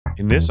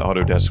In this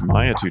Autodesk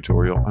Maya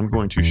tutorial, I'm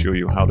going to show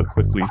you how to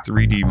quickly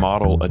 3D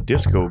model a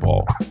disco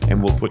ball,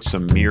 and we'll put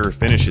some mirror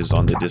finishes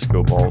on the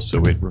disco ball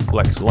so it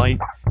reflects light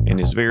and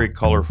is very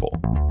colorful.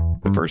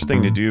 The first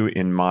thing to do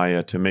in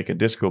Maya to make a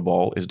disco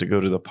ball is to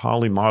go to the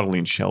Poly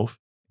Modeling shelf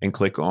and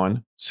click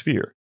on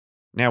Sphere.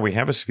 Now we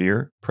have a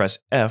sphere, press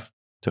F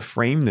to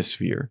frame the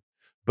sphere,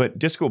 but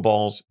disco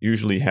balls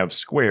usually have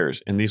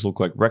squares and these look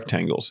like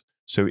rectangles.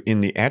 So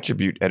in the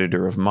attribute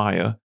editor of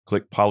Maya,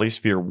 click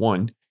Polysphere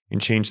 1 and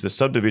change the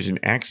subdivision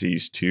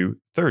axes to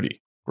 30.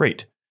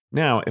 Great.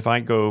 Now if I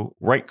go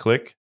right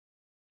click,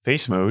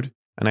 face mode,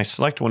 and I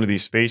select one of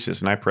these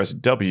faces and I press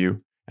W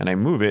and I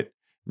move it,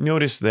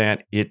 notice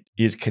that it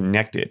is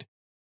connected.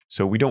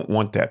 So we don't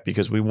want that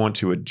because we want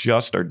to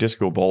adjust our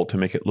disco ball to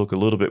make it look a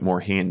little bit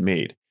more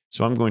handmade.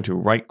 So I'm going to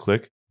right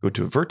click, go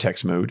to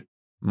vertex mode,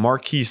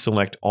 marquee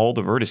select all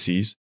the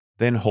vertices,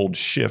 then hold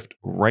shift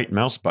right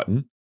mouse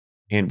button,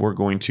 and we're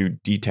going to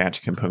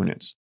detach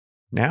components.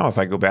 Now if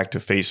I go back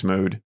to face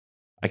mode,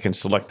 I can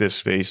select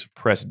this face,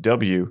 press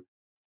W,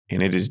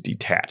 and it is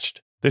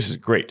detached. This is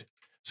great.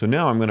 So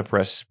now I'm going to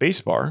press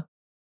spacebar,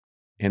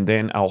 and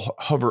then I'll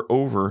hover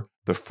over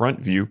the front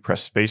view,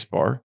 press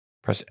spacebar,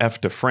 press F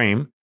to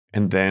frame,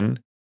 and then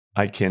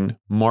I can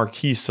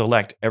marquee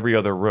select every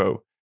other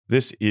row.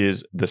 This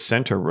is the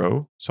center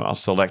row, so I'll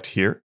select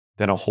here,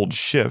 then I'll hold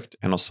shift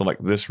and I'll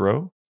select this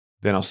row,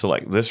 then I'll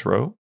select this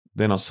row,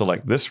 then I'll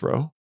select this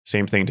row.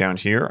 Same thing down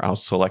here, I'll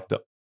select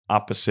the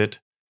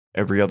opposite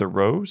every other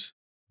rows,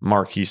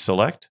 marquee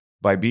select.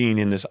 By being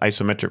in this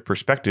isometric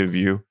perspective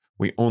view,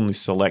 we only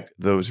select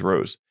those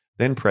rows.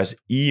 Then press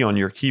E on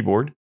your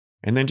keyboard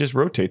and then just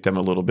rotate them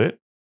a little bit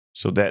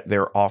so that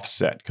they're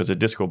offset, because a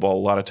disco ball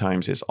a lot of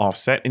times is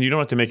offset and you don't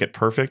have to make it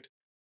perfect.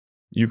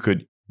 You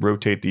could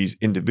rotate these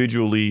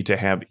individually to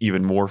have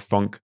even more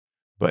funk,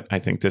 but I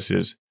think this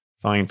is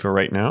fine for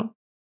right now.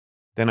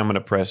 Then I'm going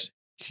to press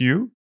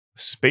Q,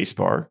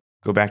 spacebar,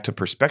 go back to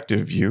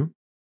perspective view,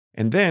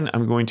 and then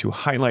I'm going to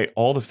highlight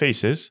all the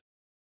faces,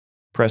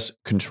 press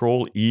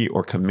Control E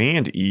or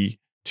Command E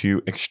to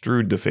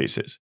extrude the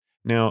faces.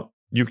 Now,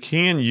 you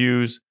can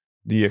use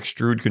the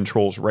extrude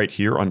controls right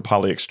here on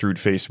Poly Extrude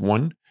Face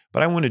 1,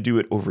 but I want to do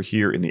it over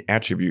here in the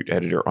attribute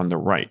editor on the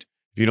right.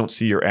 If you don't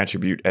see your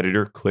attribute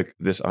editor, click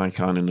this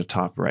icon in the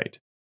top right.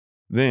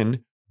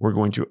 Then we're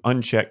going to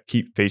uncheck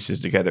Keep Faces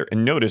Together.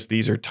 And notice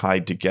these are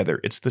tied together.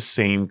 It's the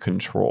same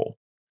control.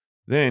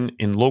 Then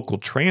in Local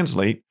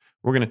Translate,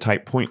 we're going to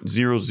type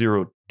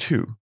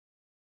 0.002.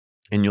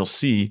 And you'll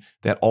see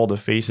that all the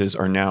faces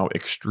are now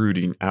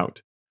extruding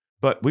out.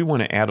 But we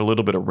want to add a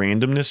little bit of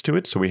randomness to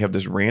it. So we have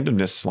this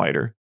randomness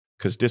slider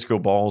because disco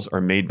balls are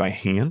made by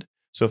hand.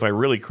 So if I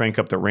really crank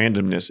up the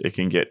randomness, it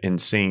can get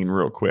insane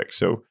real quick.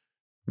 So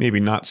maybe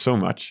not so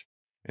much.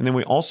 And then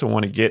we also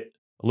want to get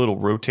a little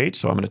rotate.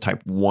 So I'm going to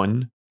type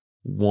 1,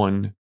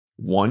 1,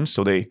 1.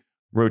 So they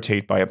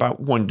rotate by about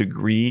 1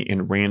 degree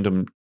in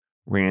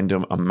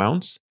random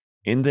amounts.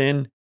 And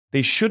then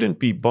they shouldn't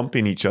be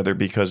bumping each other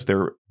because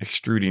they're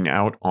extruding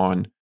out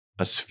on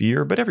a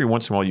sphere. But every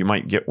once in a while, you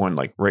might get one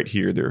like right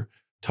here, they're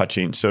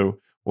touching. So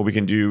what we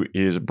can do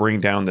is bring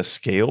down the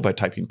scale by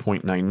typing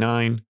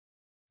 0.99,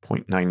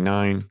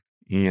 0.99,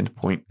 and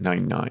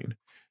 0.99.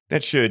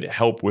 That should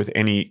help with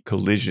any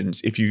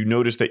collisions. If you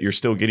notice that you're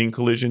still getting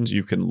collisions,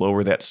 you can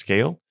lower that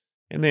scale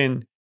and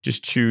then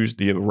just choose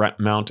the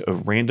amount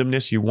of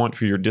randomness you want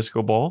for your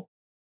disco ball.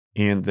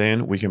 And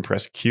then we can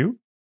press Q.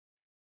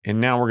 And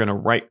now we're going to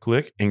right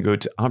click and go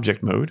to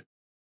object mode.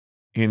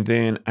 And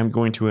then I'm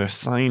going to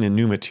assign a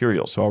new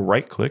material. So I'll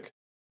right click,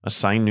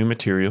 assign new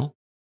material.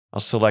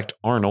 I'll select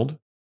Arnold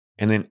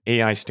and then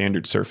AI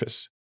standard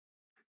surface.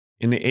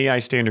 In the AI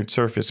standard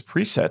surface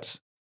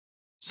presets,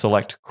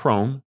 select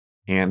Chrome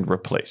and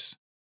replace.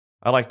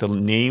 I like to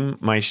name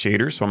my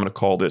shader, so I'm going to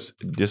call this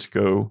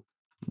disco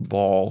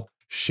ball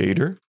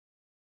shader.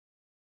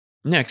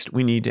 Next,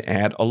 we need to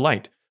add a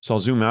light. So I'll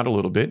zoom out a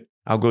little bit.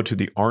 I'll go to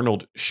the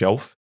Arnold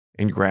shelf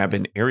and grab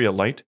an area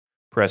light,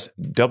 press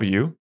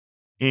W,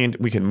 and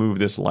we can move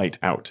this light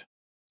out.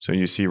 So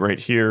you see right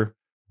here,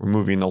 we're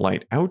moving the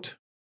light out.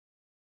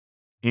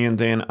 And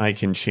then I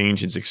can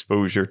change its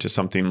exposure to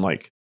something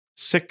like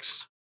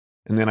 6.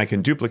 And then I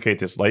can duplicate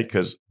this light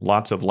because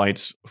lots of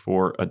lights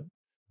for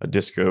a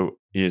disco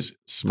is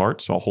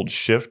smart. So I'll hold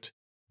shift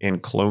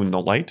and clone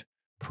the light,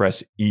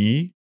 press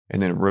E,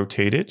 and then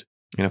rotate it.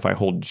 And if I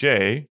hold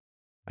J,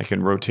 I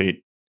can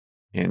rotate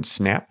and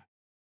snap.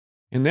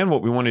 And then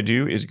what we want to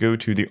do is go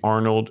to the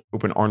Arnold,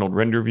 open Arnold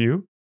render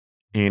view.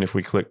 And if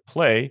we click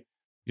play,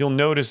 you'll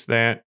notice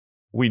that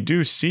we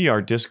do see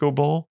our disco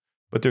ball,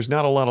 but there's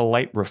not a lot of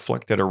light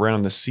reflected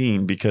around the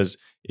scene because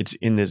it's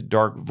in this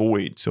dark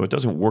void, so it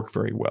doesn't work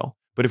very well.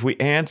 But if we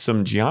add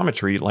some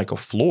geometry like a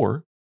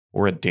floor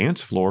or a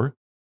dance floor,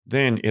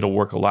 then it'll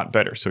work a lot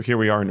better. So here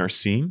we are in our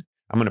scene.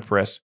 I'm going to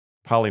press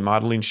Poly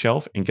Modeling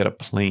shelf and get a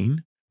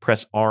plane.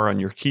 Press R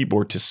on your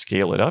keyboard to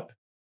scale it up.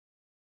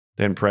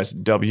 Then press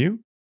W,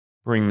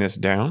 bring this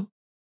down.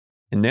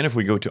 And then if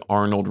we go to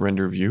Arnold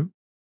render view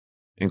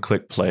and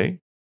click play,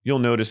 you'll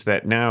notice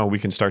that now we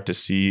can start to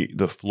see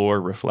the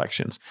floor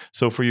reflections.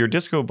 So for your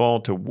disco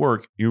ball to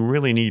work, you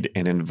really need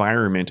an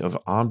environment of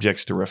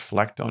objects to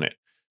reflect on it.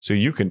 So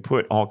you can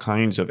put all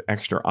kinds of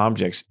extra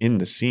objects in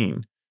the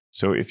scene.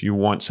 So if you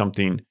want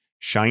something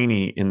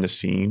shiny in the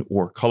scene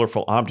or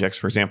colorful objects,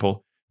 for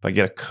example, if I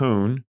get a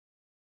cone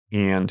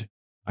and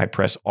I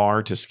press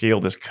R to scale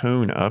this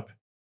cone up,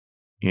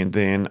 and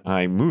then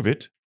I move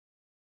it,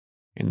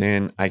 and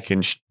then I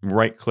can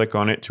right click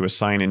on it to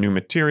assign a new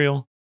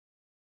material,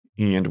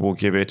 and we'll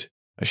give it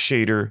a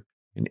shader,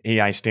 an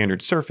AI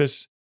standard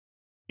surface,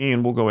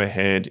 and we'll go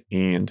ahead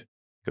and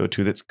go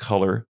to its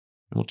color,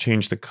 and we'll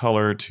change the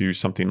color to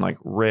something like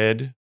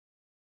red.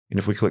 And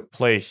if we click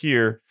play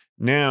here,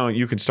 now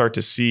you can start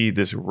to see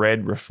this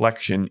red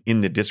reflection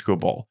in the disco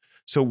ball.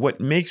 So what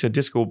makes a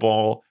disco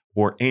ball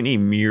or any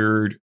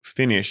mirrored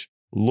finish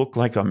look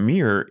like a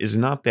mirror is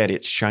not that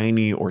it's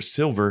shiny or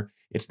silver,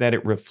 it's that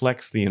it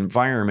reflects the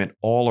environment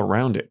all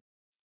around it.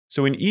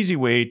 So an easy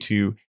way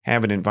to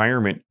have an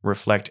environment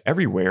reflect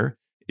everywhere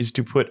is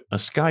to put a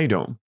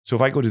skydome. So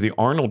if I go to the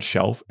Arnold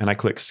shelf and I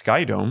click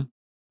skydome,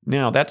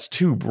 now that's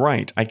too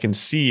bright. I can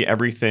see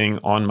everything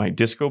on my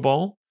disco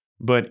ball,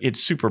 but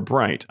it's super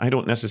bright. I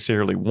don't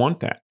necessarily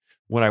want that.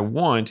 What I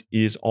want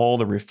is all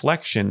the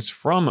reflections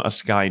from a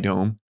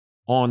skydome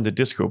on the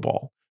disco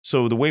ball.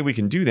 So the way we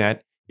can do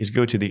that is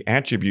go to the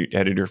attribute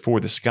editor for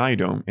the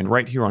skydome, and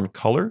right here on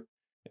color,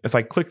 if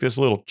I click this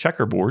little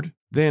checkerboard,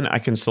 then I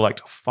can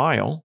select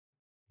file,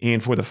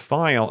 and for the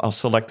file, I'll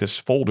select this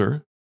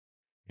folder,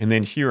 and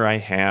then here I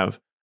have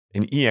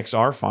an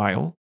EXR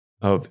file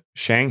of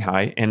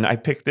Shanghai, and I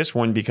picked this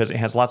one because it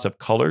has lots of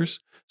colors.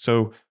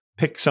 So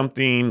pick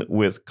something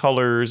with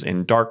colors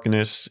and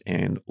darkness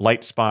and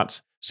light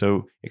spots,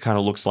 so it kind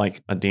of looks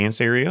like a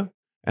dance area,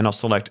 and I'll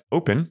select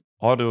open.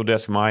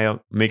 Autodesk Maya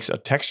makes a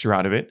texture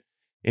out of it,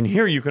 and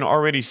here you can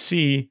already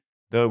see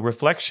the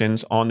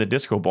reflections on the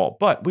disco ball,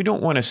 but we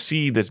don't want to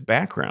see this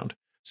background.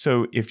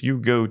 So if you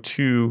go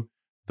to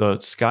the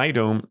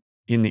skydome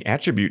in the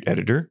attribute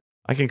editor,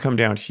 I can come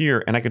down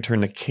here and I can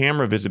turn the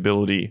camera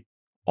visibility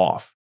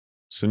off.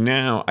 So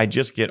now I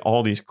just get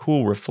all these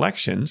cool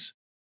reflections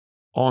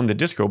on the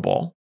disco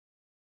ball,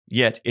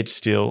 yet it's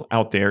still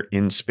out there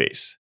in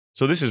space.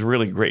 So this is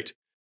really great.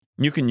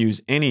 You can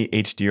use any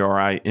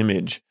HDRI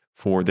image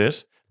for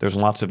this. There's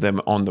lots of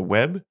them on the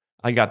web.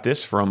 I got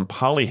this from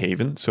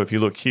Polyhaven. So if you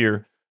look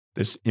here,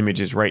 this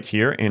image is right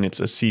here and it's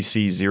a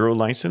CC0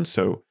 license.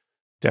 So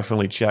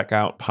definitely check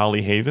out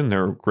Polyhaven.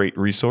 They're a great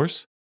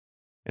resource.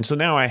 And so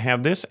now I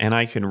have this and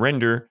I can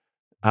render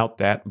out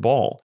that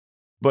ball.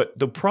 But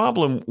the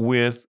problem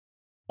with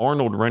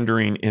Arnold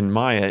rendering in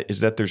Maya is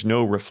that there's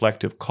no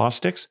reflective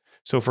caustics.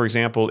 So for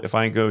example, if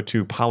I go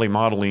to poly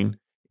modeling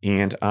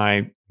and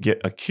I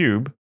get a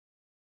cube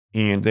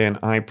and then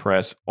I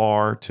press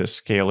R to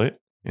scale it,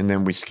 and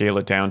then we scale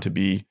it down to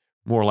be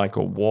more like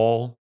a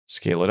wall,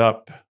 scale it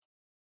up,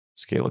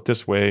 scale it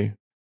this way,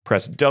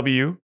 press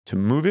W to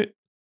move it.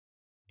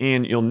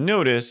 And you'll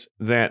notice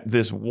that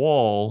this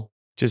wall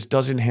just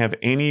doesn't have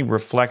any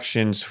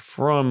reflections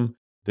from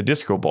the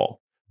disco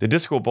ball. The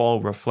disco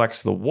ball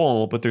reflects the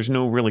wall, but there's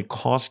no really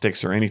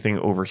caustics or anything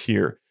over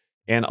here.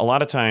 And a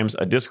lot of times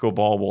a disco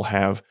ball will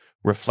have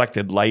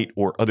reflected light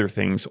or other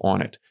things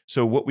on it.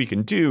 So what we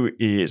can do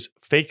is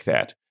fake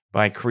that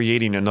by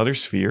creating another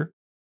sphere.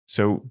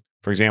 So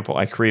for example,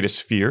 I create a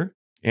sphere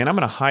and I'm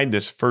going to hide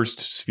this first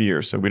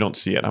sphere so we don't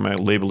see it. I'm going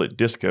to label it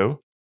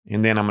disco,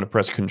 and then I'm going to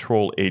press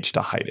Control H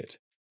to hide it.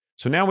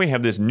 So now we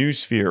have this new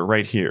sphere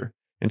right here.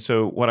 And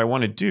so what I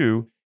want to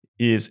do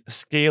is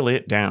scale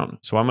it down.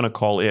 So I'm going to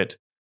call it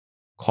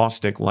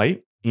caustic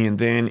light. And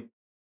then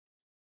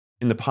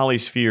in the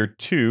polysphere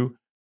 2,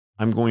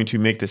 I'm going to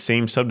make the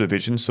same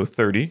subdivision, so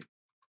 30.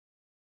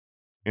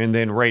 And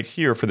then right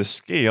here for the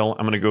scale,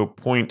 I'm going to go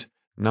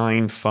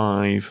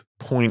 0.95,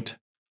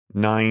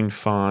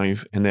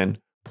 0.95, and then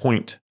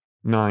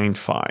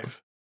 0.95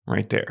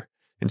 right there.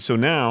 And so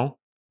now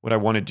what I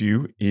want to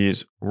do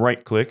is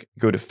right click,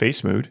 go to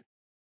face mode,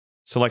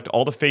 select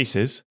all the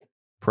faces,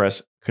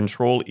 press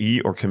Control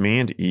E or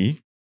Command E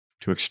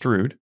to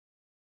extrude.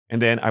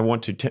 And then I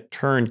want to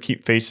turn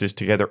keep faces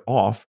together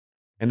off.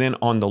 And then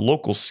on the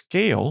local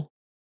scale,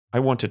 I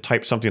want to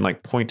type something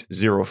like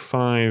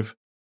 0.05,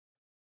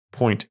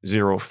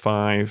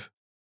 0.05,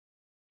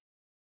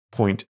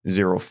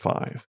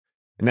 0.05.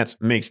 And that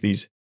makes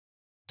these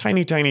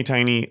tiny, tiny,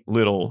 tiny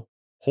little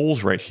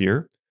holes right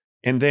here.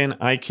 And then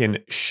I can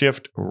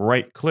shift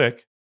right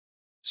click,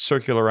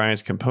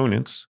 circularize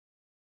components.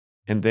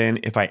 And then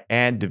if I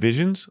add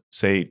divisions,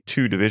 say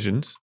 2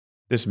 divisions,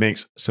 this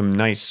makes some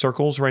nice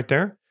circles right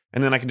there.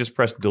 And then I can just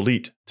press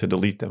delete to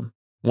delete them.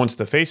 Once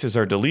the faces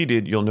are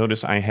deleted, you'll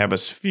notice I have a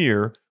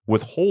sphere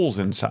with holes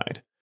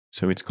inside.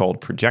 So it's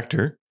called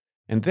projector.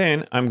 And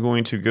then I'm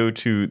going to go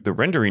to the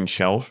rendering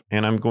shelf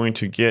and I'm going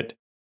to get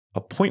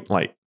a point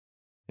light.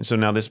 And so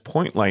now this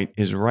point light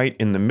is right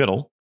in the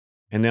middle.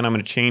 And then I'm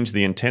going to change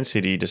the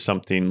intensity to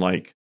something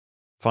like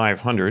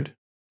 500.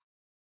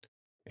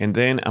 And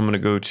then I'm going to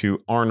go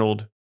to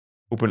Arnold,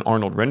 open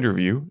Arnold render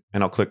view,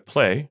 and I'll click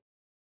play.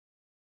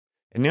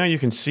 And now you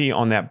can see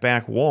on that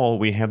back wall,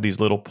 we have these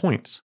little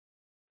points.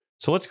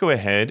 So let's go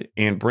ahead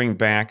and bring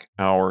back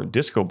our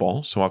disco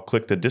ball. So I'll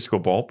click the disco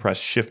ball, press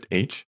Shift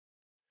H.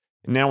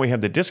 And now we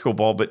have the disco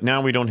ball, but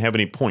now we don't have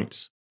any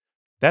points.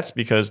 That's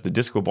because the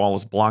disco ball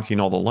is blocking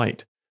all the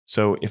light.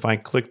 So if I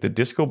click the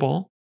disco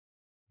ball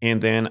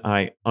and then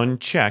I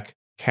uncheck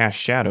Cast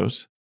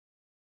Shadows,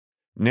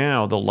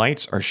 now the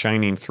lights are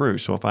shining through.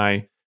 So if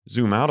I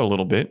zoom out a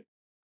little bit,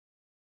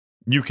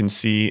 you can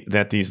see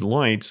that these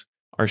lights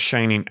are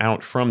shining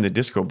out from the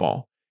disco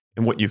ball.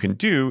 And what you can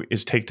do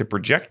is take the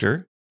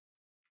projector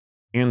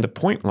and the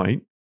point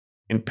light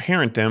and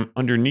parent them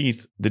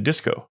underneath the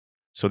disco.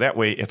 So that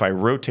way, if I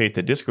rotate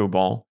the disco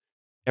ball,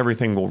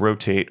 everything will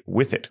rotate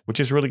with it, which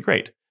is really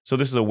great. So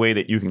this is a way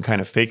that you can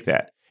kind of fake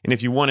that. And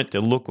if you want it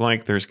to look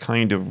like there's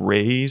kind of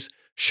rays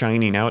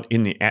shining out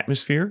in the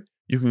atmosphere,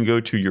 you can go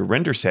to your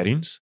render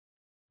settings,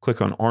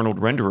 click on Arnold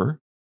Renderer,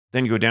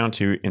 then go down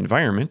to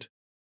Environment,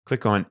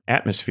 click on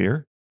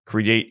Atmosphere,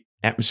 create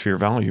Atmosphere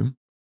Volume,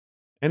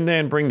 and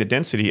then bring the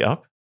density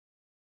up.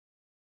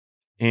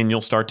 And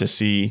you'll start to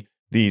see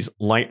these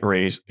light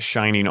rays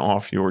shining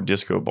off your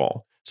disco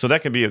ball. So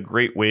that can be a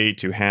great way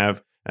to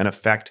have an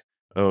effect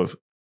of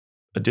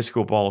a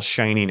disco ball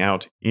shining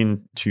out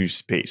into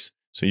space.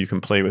 So you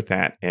can play with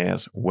that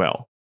as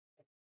well.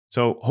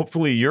 So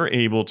hopefully you're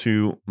able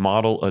to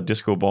model a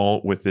disco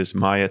ball with this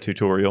Maya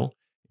tutorial,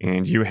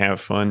 and you have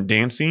fun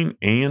dancing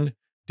and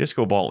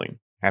disco balling.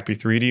 Happy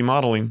 3D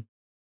modeling.